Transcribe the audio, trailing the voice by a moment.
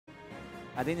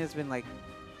I think there's been like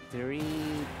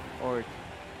three or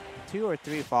two or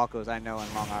three Falcos I know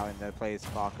in Long Island that plays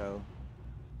Falco.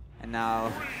 And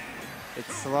now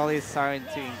it's slowly starting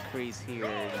to increase here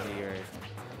in New York,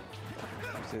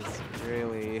 which is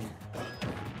really,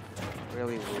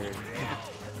 really weird.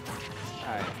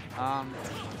 Alright, I'm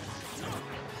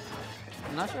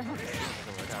not sure how this is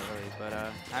going to work out really, but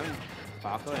having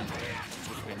Falco and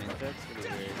Greninja, it's really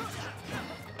weird.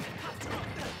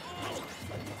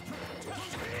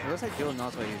 It looks like Juuuuul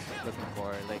knows what he's looking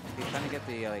for. Like, he's trying to get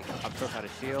the like up tilt out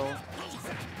of shield.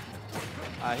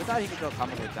 He thought he could go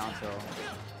combo with down tilt.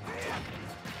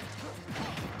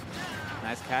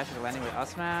 Nice catch for landing with up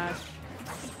smash.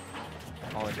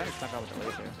 Oh, he's trying to stuck out with the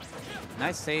laser.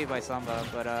 Nice save by Zomba,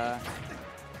 but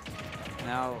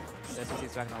now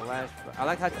SPT's back on the ledge. But I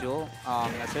like how Juuuuul,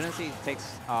 as soon as he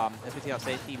takes SPT off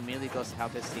stage, he immediately goes to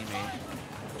help his teammate.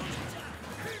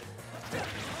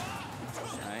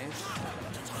 Nice.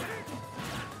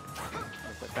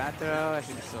 With the back throw,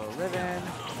 SPT's still living.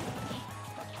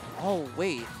 Oh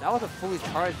wait, that was a fully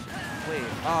charged. Wait,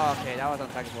 oh okay, that was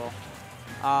untechable.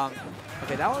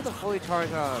 Okay, that was a fully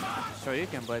charged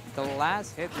Shoryuken, but the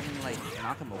last hit didn't like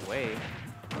knock him away.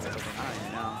 Or something, I don't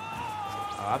even know.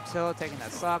 Up tilt, taking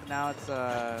that stock. Now it's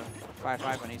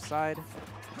 5-5 on each side.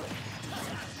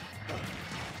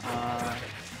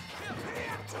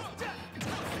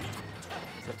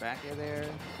 The back air there.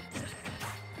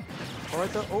 Or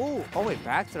the oh wait,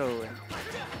 back throw.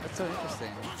 That's so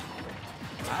interesting.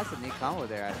 That's a neat combo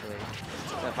there actually.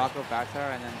 The Falco back throw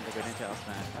and then the Greninja up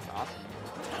smash. That's awesome.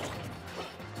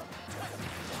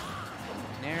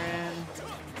 Naren.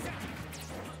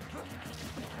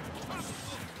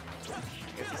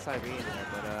 Gets the side B in there,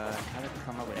 but haven't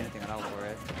come up with anything at all for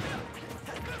it.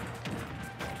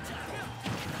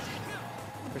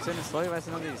 Pursuing slowly by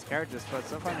some of these characters, but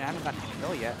so far I haven't gotten a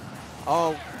kill yet.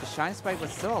 Oh, the Shine Spike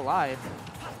was still alive.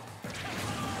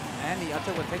 And the up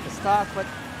tilt would take the stock, but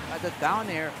at the down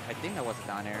air, I think that was a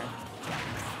down air.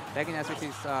 Taking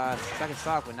SPT's second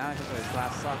stock, but now he's for his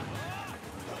last stock.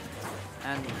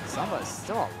 And Zomba is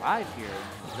still alive here,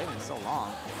 living so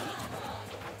long.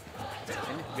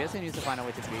 And basically needs to find a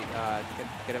way to beat,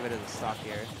 get rid of the stock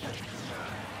here.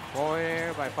 Forward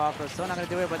air by Falco, still not gonna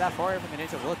do it, but that forward air from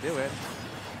Greninja will do it.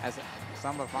 As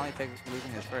Zomba finally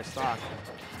losing his first stock.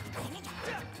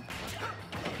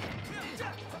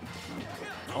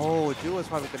 Oh, Juuuuul was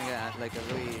probably gonna get like a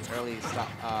really early stock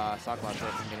loss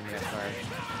from getting the F-card.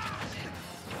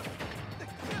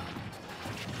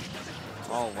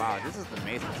 Oh wow, this is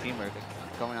amazing teamwork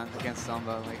going on against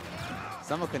Zomba. Like,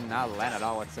 Zomba could not land at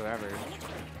all whatsoever.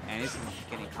 And he's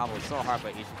getting comboed so hard by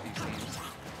each of these teams.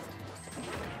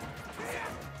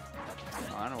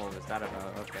 Oh, I don't know what was that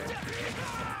about. Okay.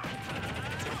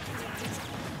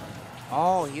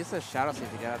 Oh, he used a Shadow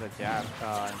Sneak to get out of the jab,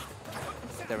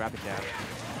 the rapid jab.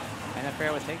 And then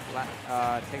Fair would take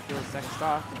Juuuuul's second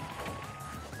stock.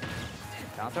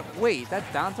 Down throw. Wait,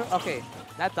 that down throw? Okay,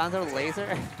 that down throw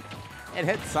laser. It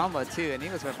hit Zomba too, and he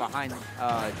was right behind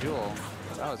Juuuuul.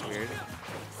 That was weird.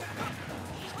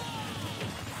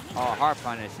 Oh, hard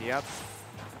punish, yep.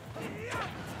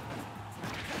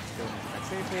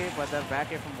 XP, but the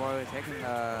back air from Boy taking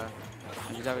the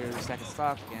MGW second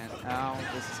stock again. Now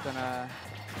this is gonna,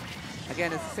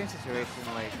 again, it's the same situation,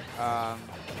 like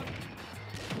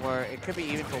where it could be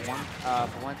even for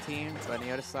one team, but on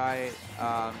the other side,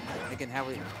 it can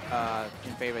heavily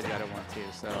in favor of the other one too.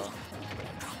 So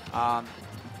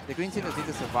the green team just need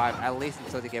to survive at least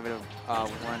until they get rid of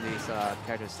one of these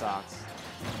character stocks.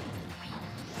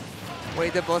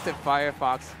 Wait, they both did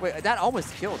Firefox. Wait, that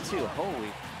almost killed too.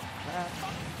 Holy crap.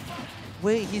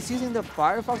 Wait, he's using the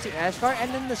Firefox to Ash card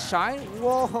and then the Shine?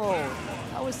 Whoa!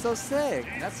 That was so sick.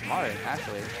 That's smart,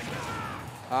 actually.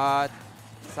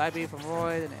 Side B from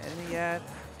Roy, an enemy yet.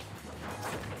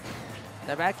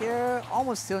 The back here,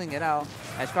 almost sealing it out.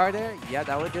 Ash card there? Yeah,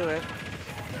 that would do it.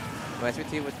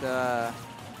 SPT with the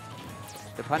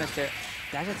punish there.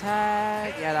 Dash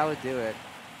attack! Yeah, that would do it.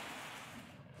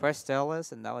 First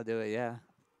Stellace, and that would do it, yeah.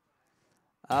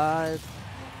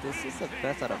 This is the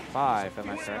best out of 5, am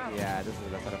I correct? Yeah, this is the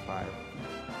best out of 5.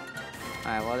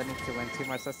 Alright, well, they need to win 2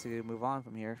 more sets to move on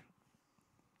from here.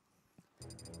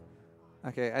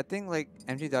 Okay, I think, like,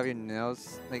 MGW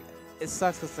knows, like, it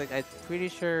sucks because, like, I'm pretty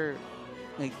sure,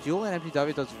 like, Juuuuul and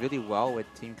MGW does really well with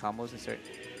team combos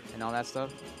and all that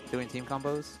stuff, doing team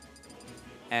combos.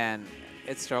 And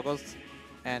it struggles.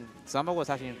 And Zomba was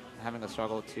actually having a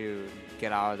struggle to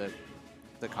get out of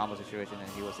the combo situation that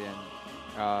he was in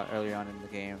earlier on in the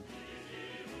game.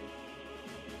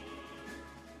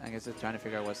 I guess they're trying to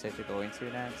figure out what stage to go into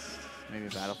next. Maybe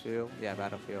Battlefield? Yeah,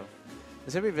 Battlefield.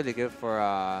 This would be really good for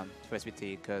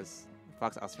SPT because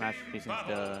Fox out smash using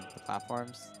the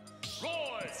platforms.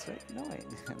 It's very annoying.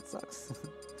 It sucks.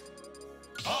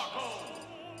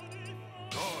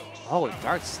 Oh,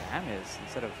 Dark Samus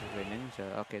instead of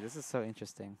Greninja. Okay, this is so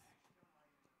interesting.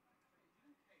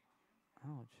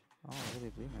 Ouch. Oh, I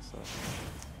really bleed myself.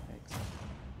 Thanks.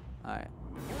 Alright.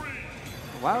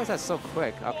 Why was that so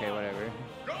quick? Okay, whatever.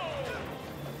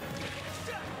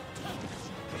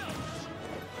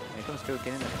 When it comes to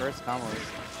getting the first combos.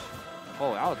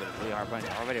 Oh, that was a really hard punch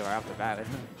already right off the bat.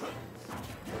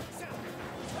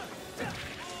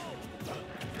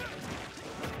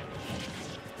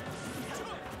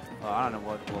 Well, I don't know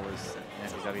what was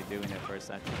MGW doing there for a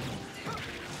second.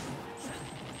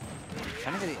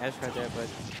 Trying to get the edge guard there, but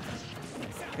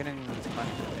couldn't punch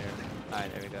it there.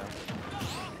 Alright, there we go.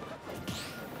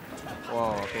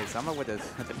 Whoa, okay, Zomba with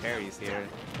the parries here.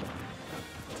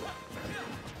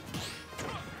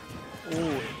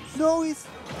 Ooh, no, he's...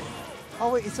 Oh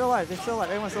wait, he's still alive, he's still alive,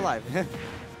 everyone's still alive.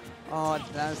 Oh,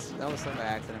 that was some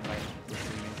accident by the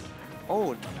teammates.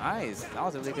 Oh, nice, that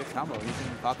was a really good combo.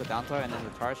 Using Falco down throw and then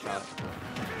the charge shot.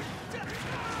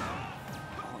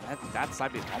 That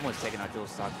side beat almost taking out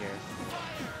Juuuuul's stock here.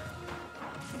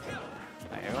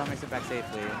 Right, everyone makes it back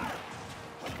safely.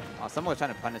 Oh, someone was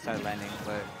trying to punish that landing,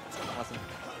 but it wasn't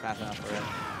fast enough for it.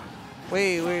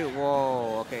 Wait,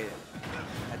 whoa, okay.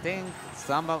 I think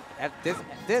Zomba did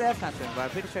F-Finals win, but I'm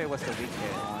pretty sure it was the weak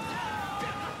hit one.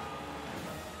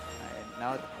 Alright,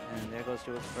 now, and there goes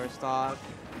Juuuuul's first stock.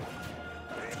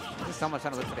 Just someone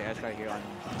trying to look for the edge right here on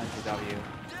GW.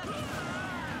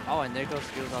 Oh, and there goes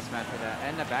Juuuuul's off smash for that.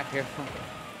 And the back here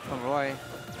from Roy.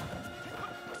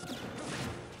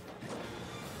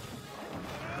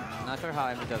 I'm not sure how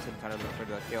MGW does try to look for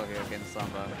the kill here against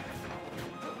Zomba.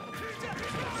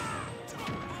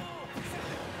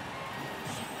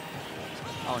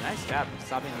 Oh, nice jab,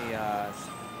 stopping the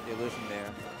illusion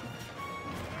there.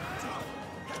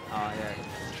 Oh, yeah.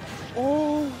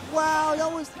 Oh, wow,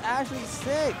 that was actually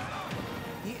sick.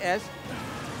 He edged.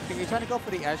 You're trying to go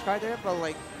for the edge guard there, but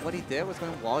like what he did was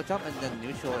going wall jump and then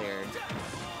neutral air.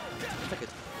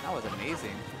 That was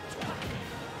amazing.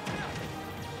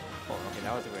 Oh, okay,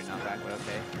 that was a weird knockback, but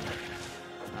okay.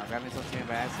 Grabbing himself teammate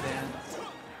by accident.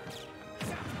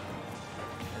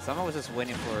 And someone was just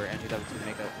waiting for MGW to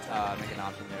make an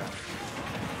option there.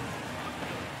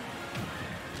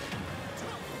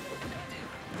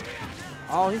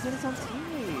 Oh, he's in his own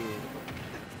teammate.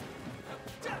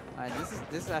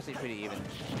 This is actually pretty even.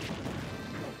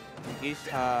 Each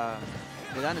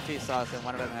they're down to 3 stocks and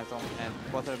one of them has only, and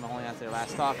both of them only has their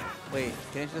last stock. Wait,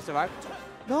 can he just survive?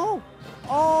 No!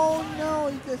 Oh no,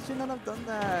 he just should not have done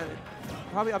that.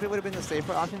 Probably would have been the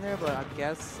safer option there, but I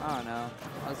guess I don't know.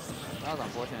 That was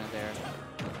unfortunate there.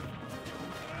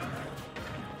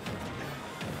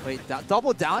 Wait,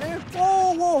 double down air?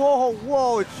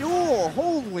 Whoa, Juuuuul!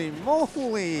 Holy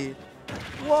moly!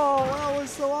 Whoa, that was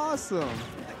so awesome!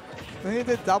 Then he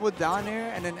did double down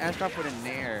air and then edge guard for the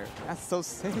nair. That's so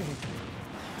sick.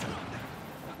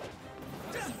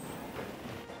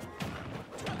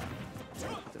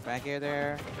 The back air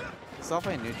there. It's all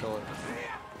playing neutral.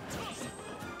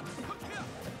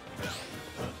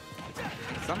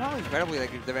 Somehow, incredibly,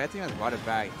 like the red team has brought it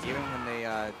back, even when they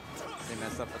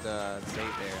messed up with the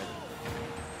save there.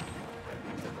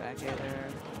 The back air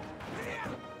there.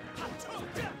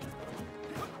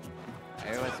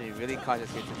 Everyone's really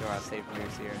cautious here to throw out safe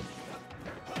moves here.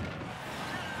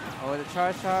 Oh, the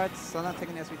charge shots. Still not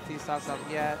taking the SPT stocks up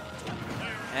yet.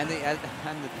 And the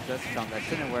dust jump. That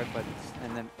shouldn't work, but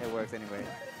and then it works anyway.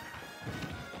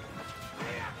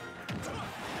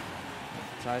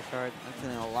 Charge shot. That's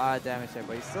doing a lot of damage there,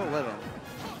 but he's still living.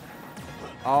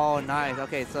 Oh, nice.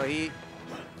 Okay, so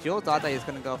Juuuuul thought that he was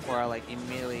gonna go for like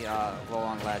immediately roll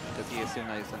on ledge because he assumed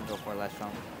that he was gonna go for a ledge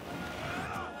jump.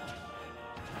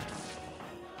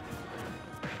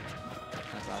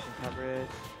 Coverage.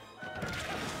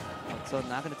 So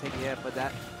not gonna take it yet, but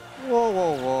that.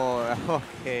 Whoa.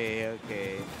 Okay.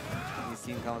 These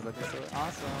team combos looking so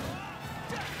awesome.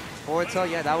 Forward tilt,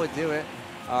 yeah, that would do it.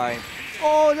 Alright.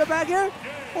 Oh, the back here!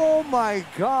 Oh my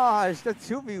gosh, the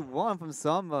 2v1 from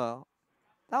Zomba.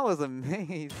 That was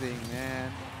amazing,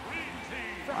 man.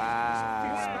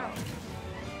 Wow.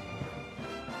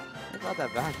 I got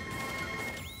that back.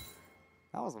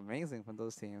 That was amazing from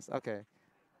those teams. Okay.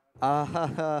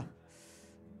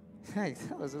 Thanks,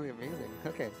 that was really amazing.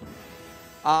 Okay.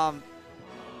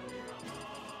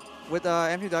 With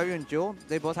MGW and Juuuuul,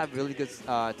 they both have really good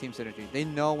team synergy. They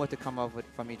know what to come up with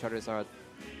from each other's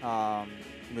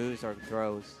moves or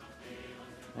throws.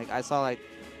 Like I saw like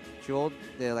Juuuuul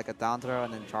did like a down throw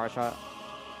and then charge shot.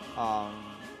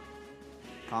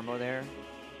 combo there.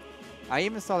 I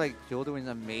even saw like Juuuuul doing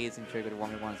an amazing trick with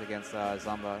 1v1s against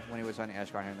Zomba when he was running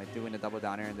edge guard him, like doing the double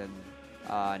downer and then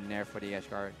nair for the edge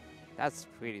guard. That's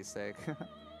pretty sick.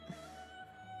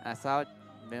 That's how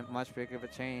much bigger of a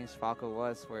change Falco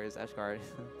was for his edge guard.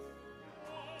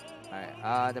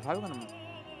 Alright, they're probably gonna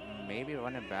maybe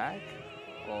run it back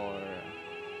or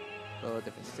go a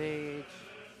different stage.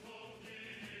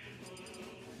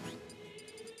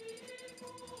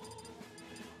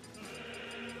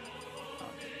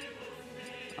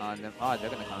 They're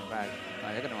gonna come back.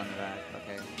 They're gonna run it back.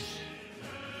 Okay.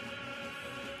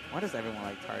 Why does everyone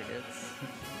like targets?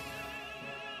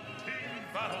 Team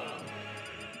battle.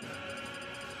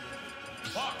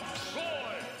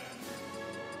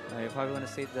 You're probably gonna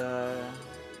see the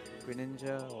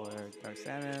Greninja or Dark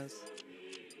Samus.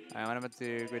 Alright, what about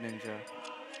the Greninja?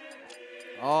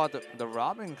 Oh, the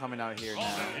Robin coming out here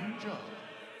now.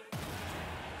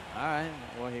 Alright,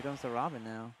 well here comes the Robin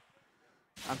now.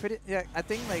 I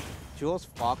think like Juuuul's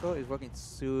Falco is working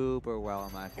super well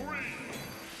in my opinion.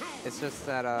 It's just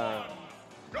that I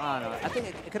don't know. I think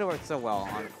it could have worked so well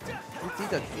on.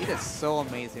 He did so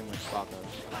amazing with Falco.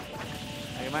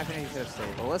 Like, in my opinion, he should have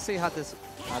stayed. But let's see how this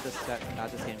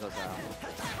game goes out.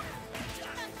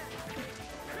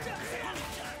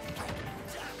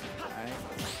 Alright.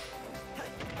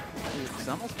 Dude,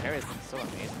 Zomba's parry has been so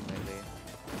amazing lately.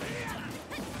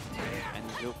 And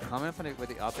Juuuuul coming from with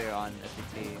the up air on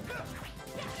SPT.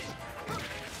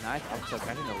 Nice up tilt,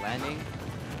 catching the landing.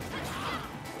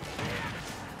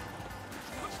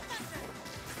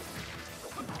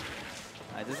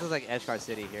 This is like edge guard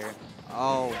city here.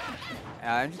 Oh,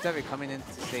 MGW coming in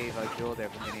to save Juuuuul there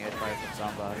from getting edge guard from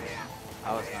Zomba.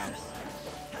 That was nice.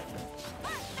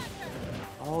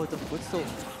 Oh, the footstool.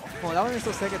 Oh, that was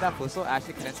so sick. That footstool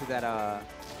actually connected that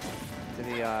to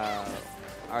the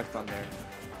Arc Thunder.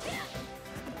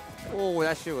 Oh,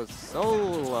 that shit was so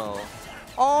low.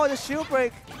 Oh, the shield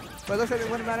break. But it looks like it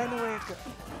wouldn't matter anyway.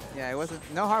 Yeah, it wasn't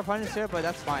no hard punish there, but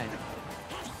that's fine.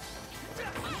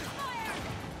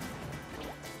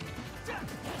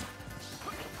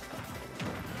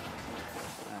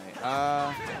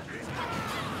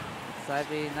 Side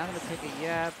B, not gonna take it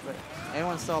yet, but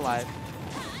everyone's still alive.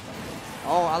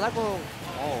 Oh, I like oh,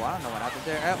 I don't know what happened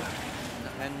there.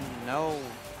 And no,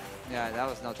 yeah, that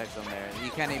was no tech zone there.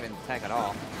 You can't even tech at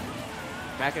all.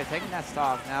 Back here taking that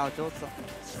stock. Now Juuuuul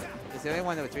is the only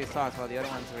one with 3 stocks, while the other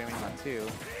one's remaining on 2.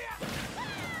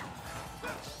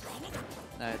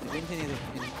 The green team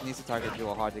needs to target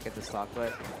Juuuuul hard to get the stock,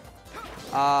 but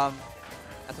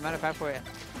as a matter of fact, for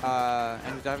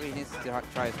MGW, he needs to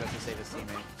try his best to save his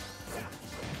teammate.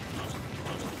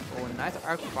 Oh, nice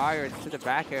arc fire to the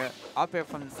back air. Up air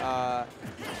from,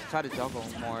 try to juggle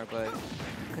more, but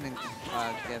couldn't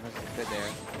get him fit there.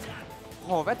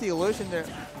 Oh, got the illusion there.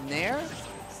 Nair?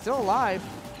 Still alive.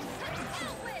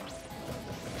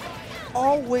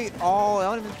 Oh, wait. Oh, that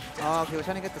would have been. Oh, okay, we're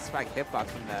trying to get the spike hitbox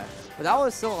from that. But that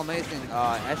was still amazing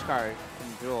edge guard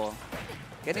from Juuuuul.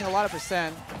 Getting a lot of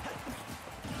percent.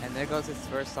 And there goes his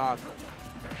first stock.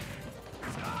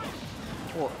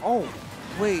 Oh,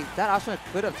 wait, that option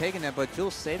could have taken it, but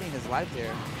Juuuuul saving his life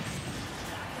there.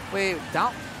 Wait,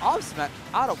 down, off smash,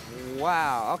 out of,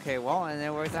 wow. Okay, well, and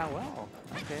it worked out well.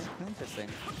 Okay, interesting.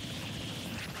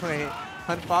 Wait,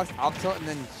 Hunt Fox up tilt and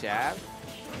then jab?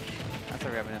 That's a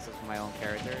reminiscence of my own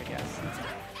character, I guess.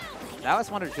 That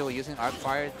was one of Juuuuul using Arc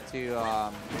Fire to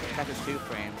catch his 2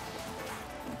 frame.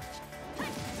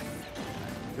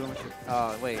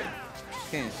 Wait.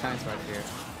 Getting his shine right here.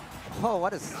 Oh,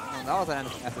 what is... Oh, that was an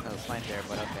accidental slant there,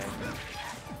 but okay.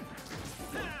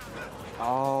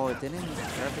 Oh, it didn't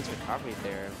nerf his recovery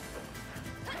there.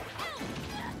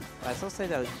 But I still say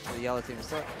that the yellow team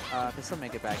still, can still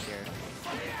make it back here.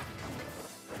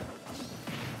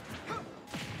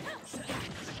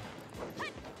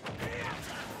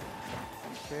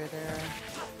 Sure there.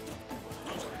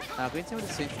 Green team with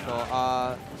the sync control.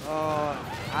 I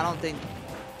don't think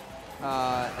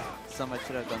someone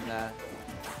should have done that.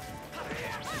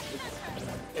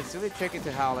 It's really tricky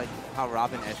to how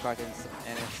Robin edge guard and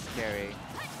it's scary.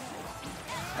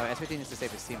 Oh, SPT needs to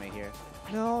save his teammate here.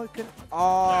 No, it could.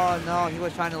 Oh no, he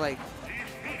was trying to like.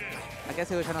 I guess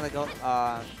he was trying to like go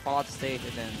fall off the stage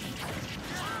and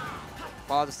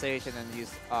then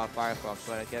use Firefox,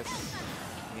 but I guess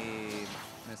he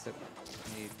missed it.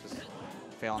 He just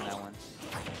failed on that one.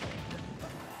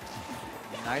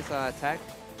 Nice attack.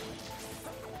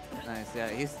 Nice, yeah,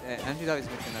 he's MGW's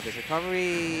mixing up his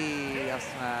recovery, up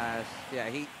smash. Yeah,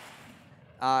 he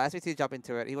SPT jumped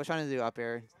into it. He was trying to do up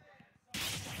air.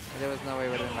 There was no way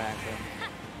with him by accident.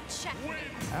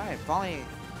 Alright, finally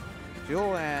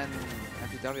Juuuuul and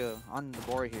MGW on the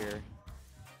board here.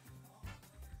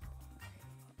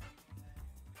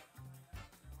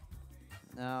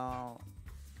 Now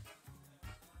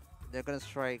they're gonna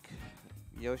strike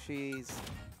Yoshi's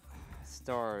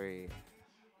Story.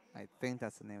 I think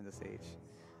that's the name of the stage.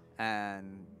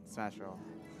 And Smash Roll.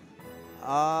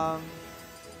 Um.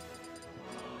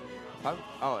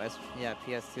 Oh, yeah,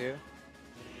 PS2.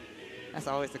 That's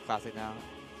always the classic now.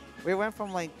 We went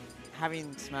from like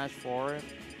having Smash 4,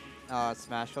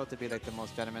 Smash Roll to be like the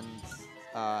most gentleman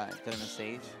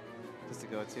stage, just to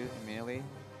go to immediately,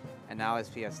 and now it's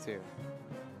PS2.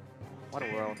 What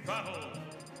a world!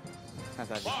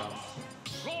 That's actually fun.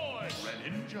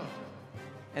 Greninja.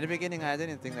 In the beginning, I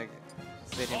didn't think like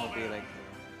Stadium would be like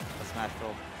a Smash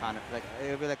Roll kind of like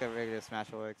it would be like a regular Smash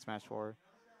Roll like Smash 4,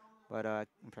 but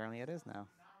apparently it is now.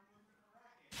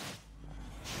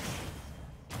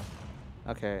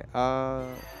 Okay.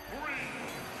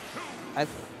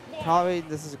 Probably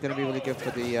this is gonna be really good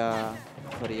for the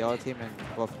yellow team and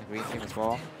well for the green team as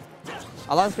well.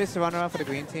 A lot of space to run around for the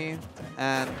green team,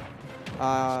 and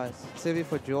specifically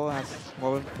for Juuuuul has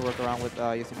more room to work around with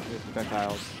using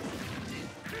projectiles.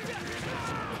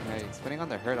 Okay, spinning on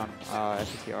the hurt on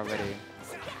SPT already.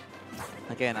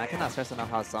 Again, I cannot stress enough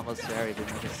how Zomba SPT been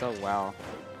moving so well.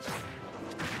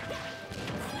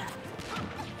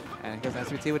 And because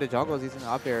SPT with the juggles using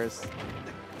up airs.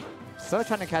 Still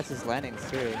trying to catch his landings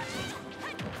too.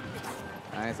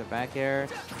 Nice, a back air.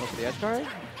 Go for the edge guard.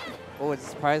 Oh, it's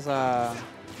a surprise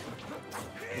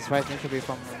entry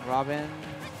from Robin.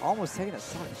 Almost taking a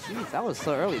shot. Jeez, that was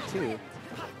so early too.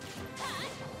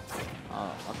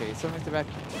 Oh, okay, he still makes the back.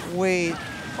 Wait,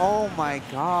 oh my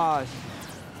gosh.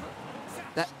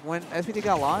 That when SPT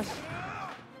got launched?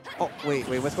 Oh, wait,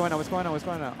 what's going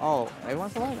on? Oh,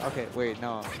 everyone's alive? Okay, wait,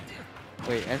 no.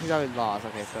 Wait, SPT lost.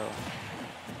 Okay, so.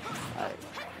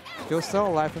 He was still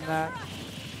alive from that.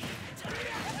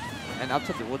 And up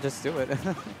to we'll just do it.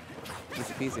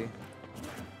 Easy peasy.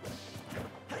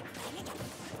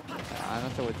 I'm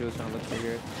not sure what Juuuuul's trying to look for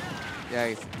here. Yeah,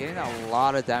 he's getting a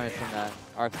lot of damage from that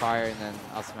arc fire and then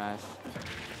I'll smash.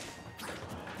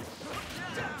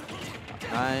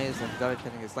 Nice, and double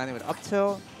hitting his landing with up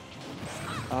tilt.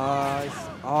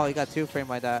 Oh, he got 2 framed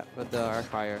by that with the arc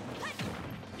fire.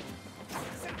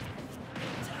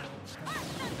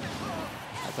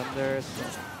 Thunder,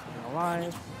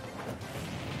 alive.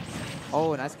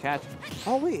 Oh, nice catch.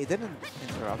 Oh wait, it didn't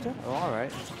interrupt him? Oh,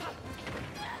 alright.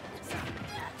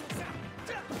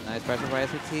 Nice pressure by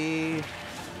SPT.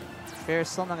 Fair's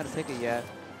still not gonna take it yet.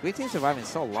 Green team's surviving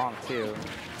so long too.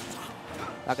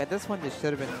 Like at this point they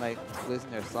should have been like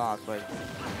losing their stock, but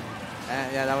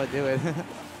yeah, that would do it.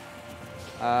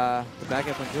 The back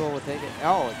up from Juuuuul will take it.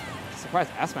 Oh, surprise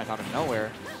S smash out of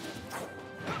nowhere.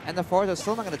 And the forwards are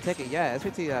still not going to take it yet.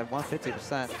 SPT at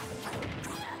 150%.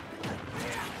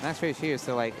 Max straight here,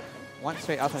 so like one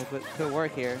straight outside could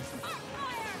work here.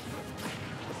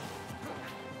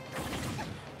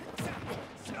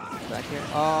 Back here.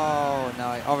 Oh no,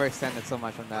 I overextended so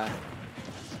much on that.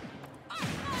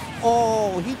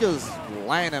 Oh, he just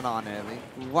landed on it. Like,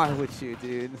 why would you,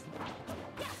 dude?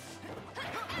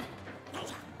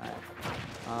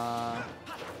 Alright.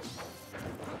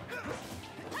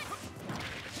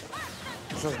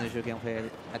 This is neutral gameplay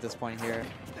at this point here.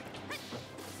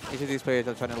 Each of these players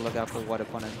are trying to look out for what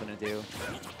opponent's going to do.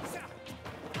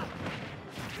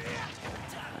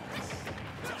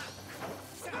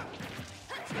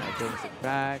 Nice. Brings it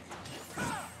back.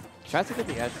 Tried to get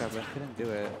the edge guard, but couldn't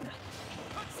do it.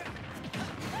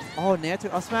 Oh, nair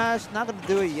to up smash. Not going to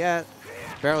do it yet.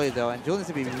 Barely though, and Juuuuul needs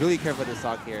to be really careful with the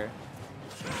stock here.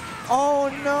 Oh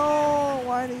no!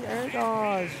 Why the air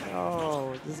dodge?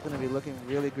 Oh, this is gonna be looking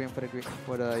really green for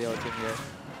the yellow team here.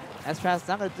 S-Pass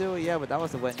not gonna do it yet, but that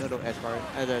was the wet noodle edge guard,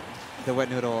 the wet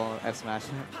noodle F smash.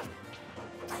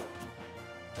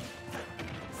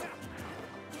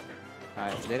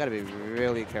 Alright, so they gotta be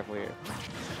really careful here.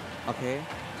 Okay,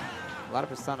 a lot of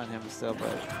percent on him still,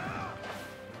 but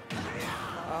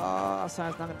S-Pass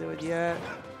not gonna do it yet.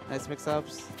 Nice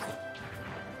mix-ups.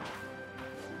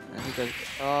 And he does,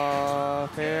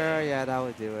 fair, yeah, that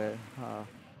would do it. Yeah,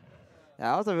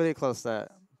 that was a really close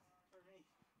set.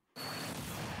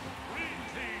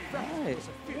 Right.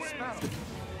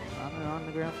 On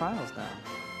the grand finals now.